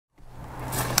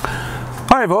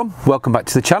Hi everyone, welcome back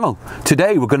to the channel.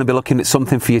 Today we're going to be looking at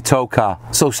something for your tow car,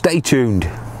 so stay tuned.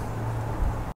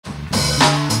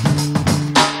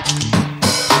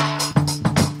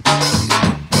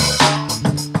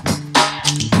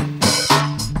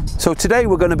 So today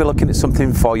we're going to be looking at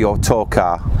something for your tow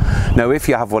car. Now if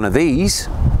you have one of these,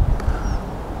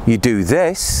 you do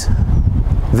this,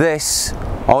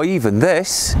 or even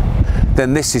this,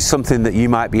 then this is something that you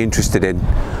might be interested in.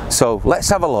 So let's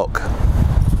have a look.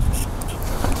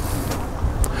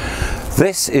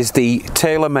 This is the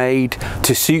tailor-made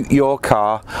to suit your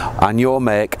car and your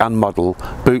make and model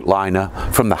boot liner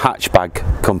from the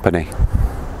Hatchbag company.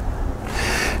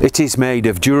 It is made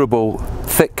of durable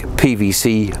thick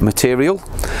PVC material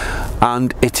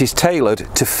and it is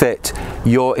tailored to fit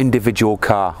your individual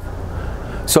car.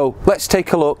 So let's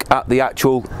take a look at the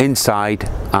actual inside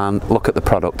and look at the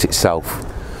product itself.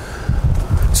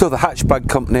 So the Hatchbag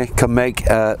company can make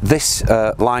this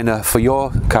liner for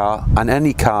your car and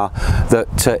any car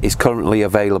that is currently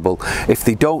available. If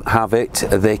they don't have it,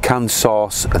 they can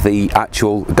source the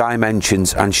actual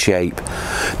dimensions and shape.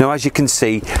 Now as you can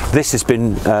see, this has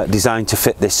been designed to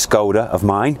fit this Skoda of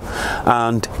mine,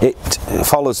 and it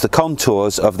follows the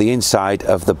contours of the inside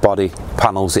of the body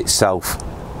panels itself.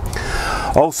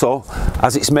 Also,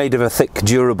 as it's made of a thick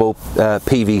durable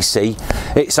PVC,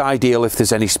 it's ideal if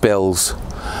there's any spills.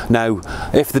 Now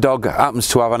if the dog happens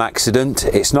to have an accident,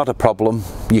 it's not a problem,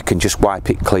 you can just wipe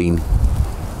it clean.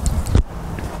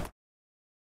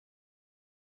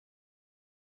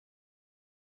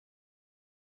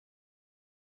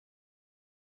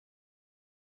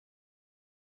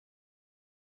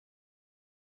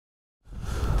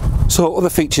 So other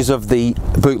features of the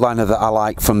boot liner that I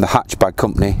like from the Hatchbag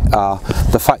company are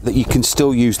the fact that you can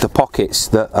still use the pockets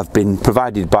that have been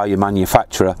provided by your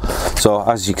manufacturer. So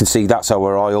as you can see, that's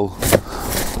our oil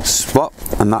spot,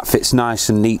 and that fits nice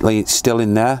and neatly, it's still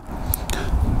in there.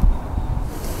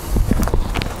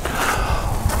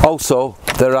 Also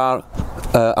there are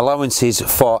allowances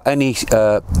for any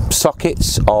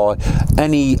sockets or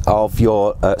any of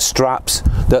your straps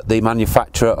that the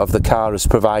manufacturer of the car has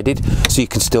provided, so you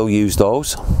can still use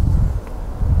those.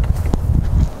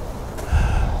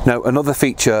 Now another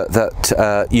feature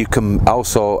that you can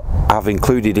also have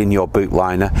included in your boot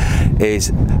liner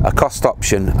is a cost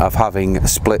option of having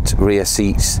split rear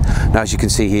seats. Now as you can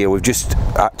see here, we've just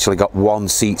actually got one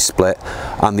seat split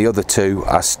and the other two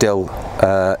are still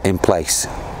in place.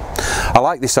 I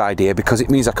like this idea because it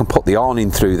means I can put the awning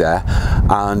through there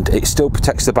and it still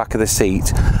protects the back of the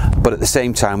seat, but at the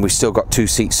same time we've still got two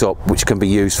seats up which can be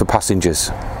used for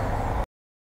passengers.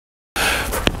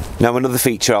 Now another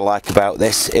feature I like about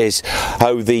this is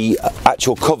how the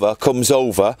actual cover comes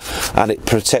over and it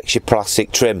protects your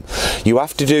plastic trim. You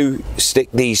have to stick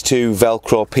these two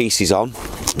Velcro pieces on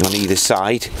either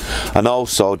side and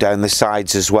also down the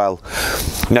sides as well.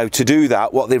 Now to do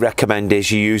that, what they recommend is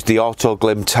you use the Auto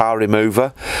Glim tar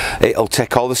remover. It'll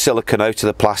take all the silicone out of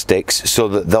the plastics so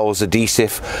that those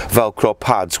adhesive Velcro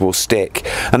pads will stick,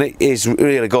 and it is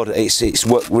really good. It's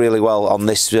worked really well on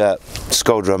this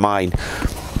Skoda of mine.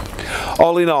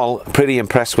 All in all, pretty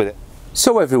impressed with it.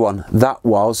 So everyone, that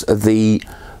was the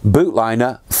boot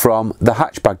liner from the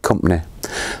Hatchbag company.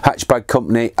 Hatchbag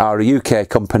company are a UK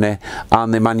company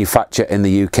and they manufacture in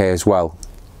the UK as well.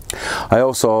 I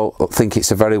also think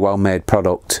it's a very well made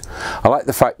product. I like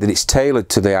the fact that it's tailored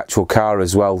to the actual car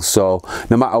as well, so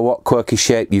no matter what quirky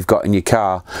shape you've got in your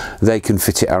car, they can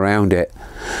fit it around it.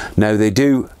 Now they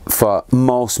do for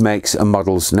most makes and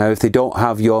models. Now if they don't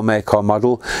have your make or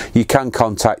model, you can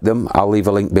contact them, I'll leave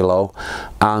a link below,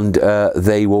 and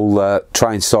they will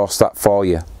try and source that for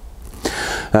you.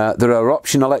 There are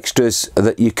optional extras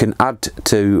that you can add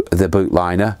to the boot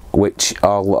liner, which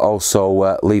I'll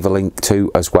also leave a link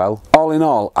to as well. All in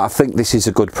all, I think this is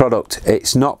a good product.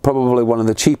 It's not probably one of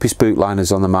the cheapest boot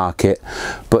liners on the market,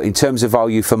 but in terms of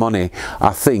value for money,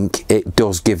 I think it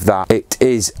does give that. It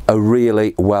is a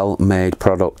really well made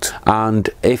product, and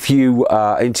if you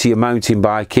are into your mountain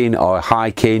biking or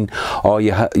hiking, or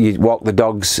you walk the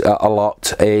dogs a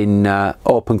lot in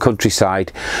open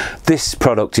countryside, this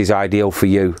product is ideal for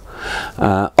you.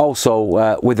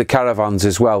 Also with the Caravans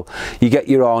as well, you get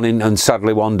your awning and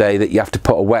sadly one day that you have to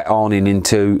put a wet awning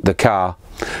into the car,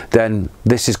 then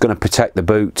this is going to protect the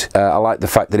boot. I like the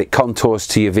fact that it contours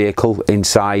to your vehicle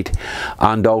inside,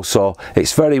 and also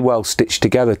it's very well stitched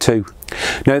together too.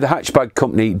 Now the Hatchbag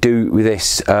company do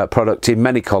this product in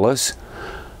many colours,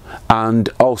 and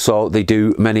also they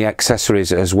do many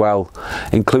accessories as well,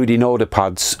 including odor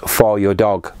pads for your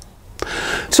dog.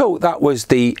 So that was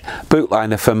the boot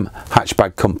liner from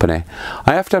Hatchbag Company.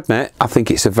 I have to admit, I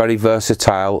think it's a very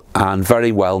versatile and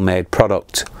very well made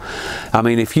product. I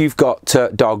mean, if you've got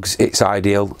dogs, it's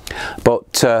ideal,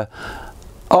 but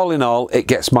all in all, it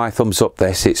gets my thumbs up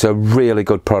this. It's a really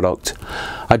good product.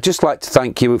 I'd just like to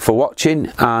thank you for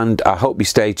watching, and I hope you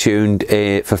stay tuned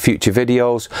for future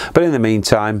videos. But in the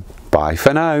meantime, bye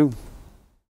for now.